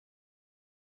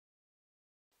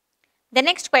The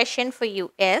next question for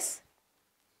you is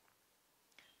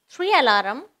 3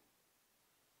 alarm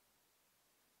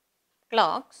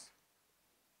clocks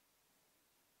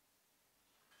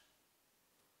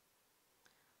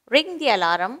ring the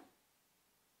alarm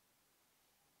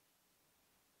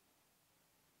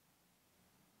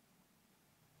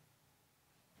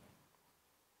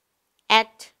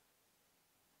at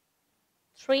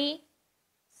 3,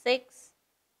 6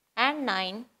 and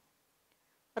 9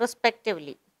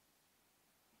 respectively.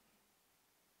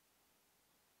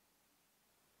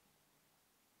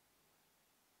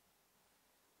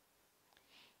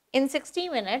 In 60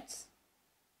 minutes,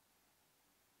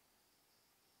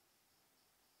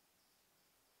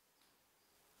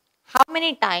 how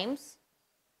many times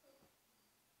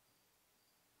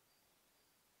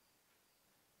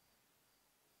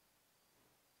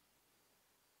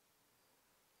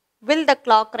will the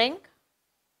clock ring?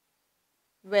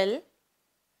 Will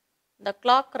the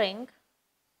clock ring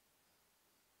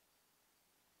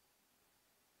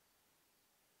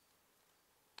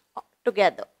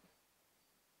together?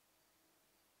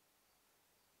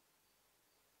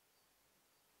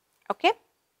 Okay.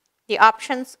 The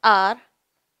options are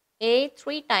A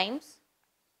 3 times,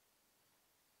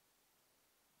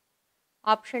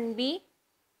 option B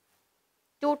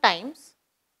 2 times,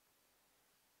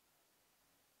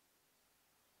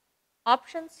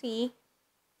 option C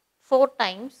 4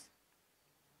 times,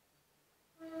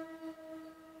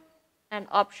 and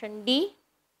option D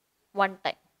 1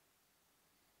 time.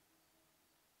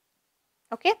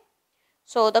 Okay.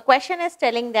 So the question is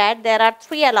telling that there are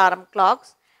 3 alarm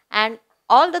clocks and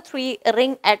all the 3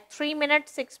 ring at 3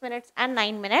 minutes, 6 minutes and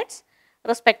 9 minutes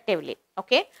respectively.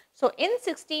 Okay. So in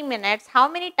 60 minutes, how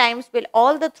many times will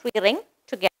all the 3 ring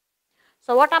together?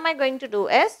 So what am I going to do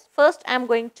is, first I am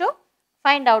going to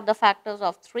find out the factors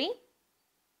of 3,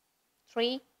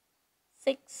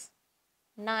 6,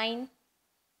 9,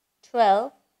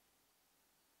 12,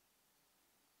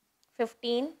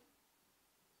 15,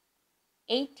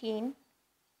 18,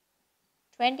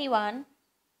 21,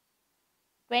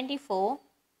 24,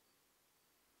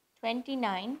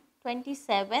 29,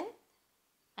 27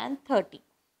 and 30,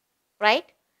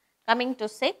 right? Coming to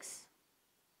 6,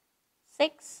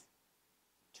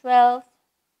 12,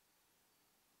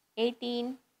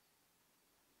 18,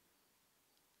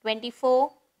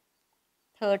 24,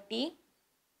 30,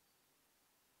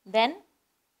 then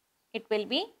it will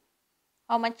be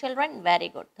how much, children? Very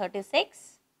good,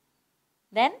 36,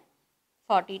 then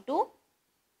 42,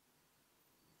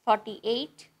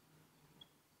 48,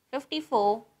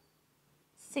 54,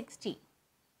 60.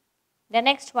 The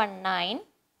next one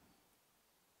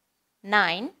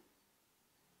 9,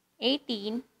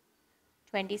 18,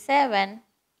 27,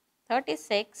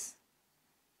 36,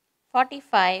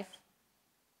 45,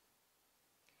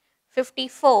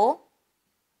 54,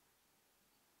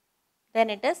 then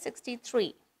it is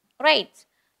 63, right?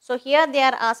 So here they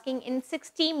are asking in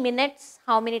 60 minutes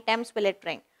how many times will it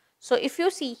ring. So if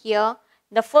you see here,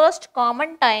 the first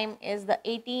common time is the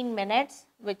 18 minutes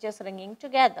which is ringing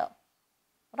together,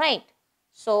 right?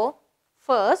 So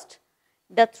first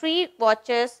the 3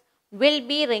 watches will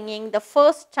be ringing the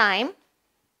first time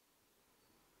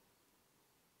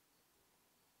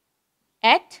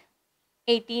at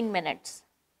 18 minutes.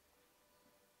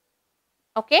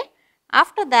 Okay.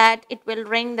 After that it will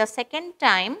ring the second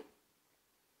time,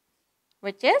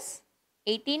 which is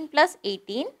 18 plus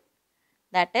 18,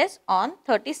 that is on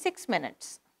 36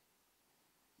 minutes.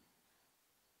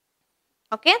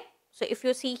 Okay. So if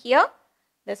you see here,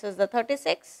 this is the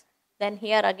 36, then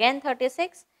here again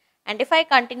 36, and if I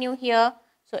continue here,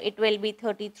 so it will be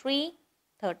 33,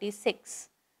 36.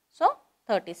 So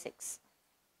 36.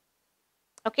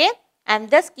 Okay. And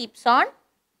this keeps on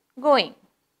going.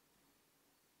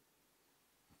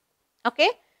 Okay.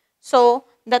 So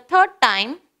the third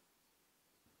time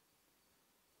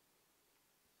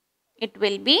it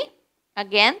will be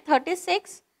again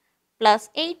 36 plus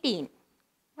 18,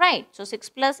 right? So 6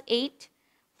 plus 8,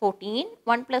 14,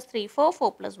 1 plus 3, 4,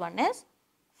 4 plus 1 is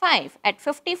 5. At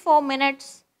 54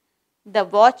 minutes, the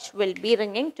watch will be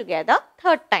ringing together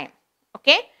third time.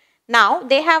 Okay. Now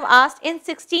they have asked in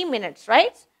 60 minutes,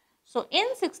 right? So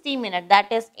in 60 minutes,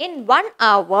 that is in 1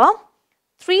 hour,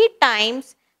 3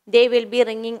 times they will be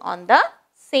ringing on the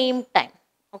same time.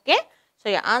 Okay. So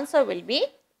your answer will be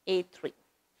A3.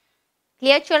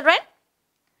 Clear, children?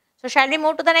 So shall we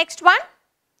move to the next one?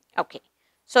 Okay.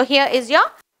 So here is your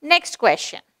next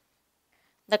question.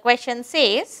 The question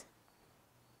says,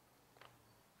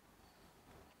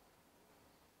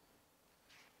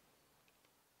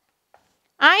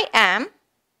 I am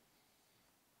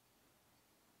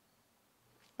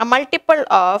a multiple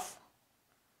of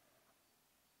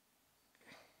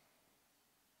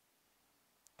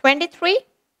 23.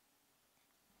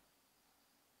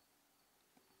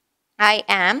 I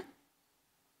am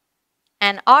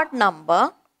an odd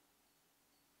number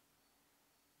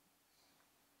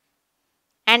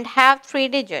and have 3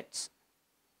 digits.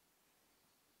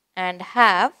 And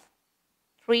have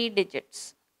 3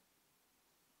 digits.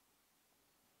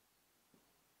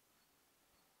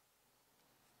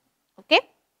 Okay.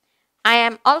 I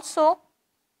am also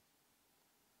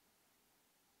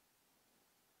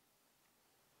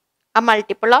a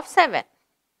multiple of 7.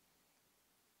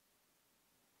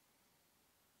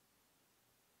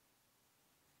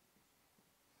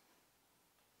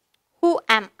 Who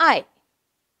am I?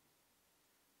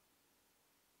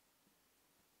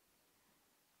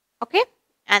 Okay.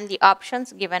 And the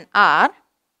options given are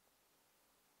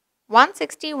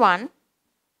 161,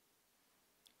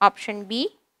 option B,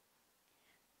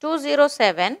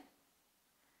 207,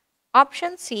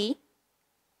 option C,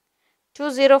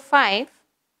 205,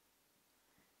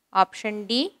 option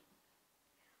D,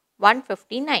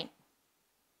 159.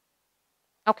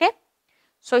 Okay.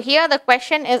 So here the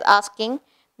question is asking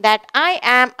that I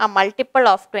am a multiple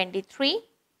of 23,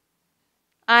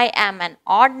 I am an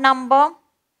odd number,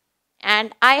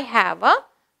 and I have a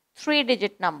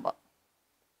 3-digit number.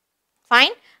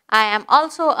 Fine. I am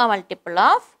also a multiple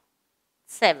of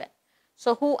 7.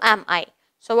 So who am I?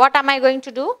 So what am I going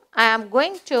to do? I am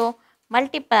going to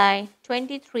multiply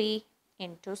 23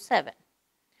 into 7.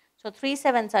 So 3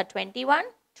 sevens are 21,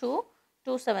 2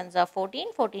 sevens are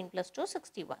 14, 14 plus 2,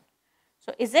 61.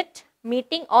 So is it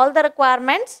meeting all the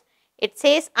requirements? It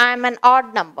says I am an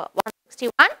odd number.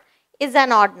 161 is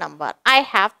an odd number. I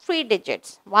have 3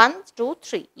 digits. 1, 2,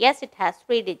 3. Yes, it has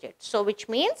 3 digits. So which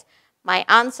means my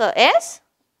answer is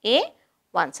A,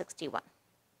 161.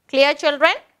 Clear,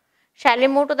 children? Shall we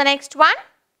move to the next one?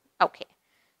 Okay.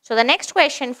 So the next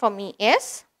question for me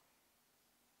is,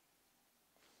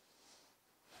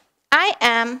 I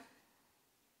am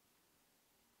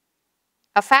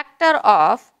a factor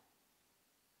of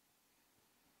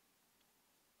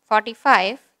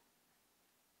 45.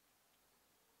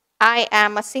 I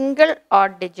am a single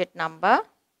odd digit number.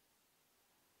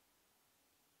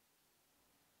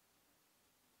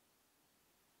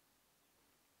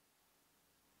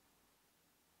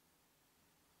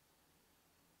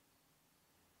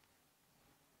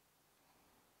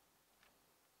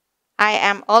 I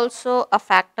am also a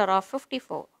factor of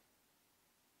 54.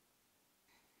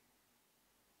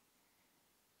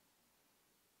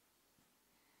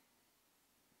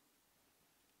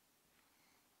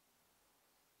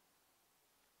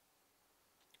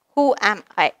 Who am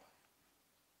I?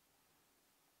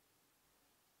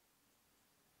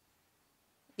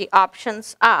 The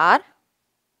options are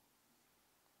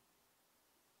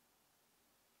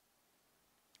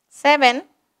 7,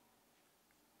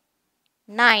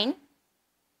 9,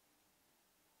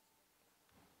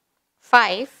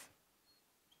 5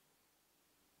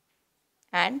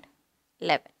 and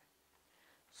 11.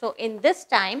 So in this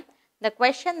time, the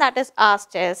question that is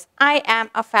asked is, I am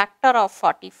a factor of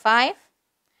 45.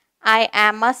 I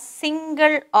am a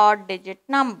single odd digit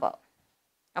number.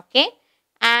 Okay.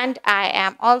 And I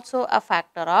am also a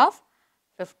factor of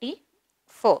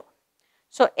 54.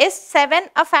 So is 7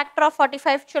 a factor of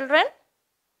 45, children?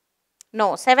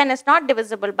 No, 7 is not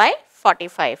divisible by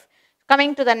 45.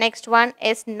 Coming to the next one,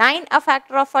 is 9 a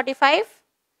factor of 45?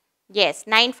 Yes,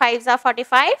 9 5s are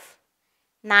 45,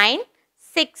 9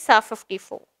 6 are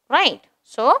 54, right?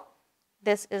 So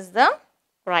this is the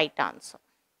right answer.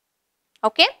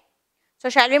 Okay. So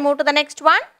shall we move to the next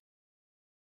one?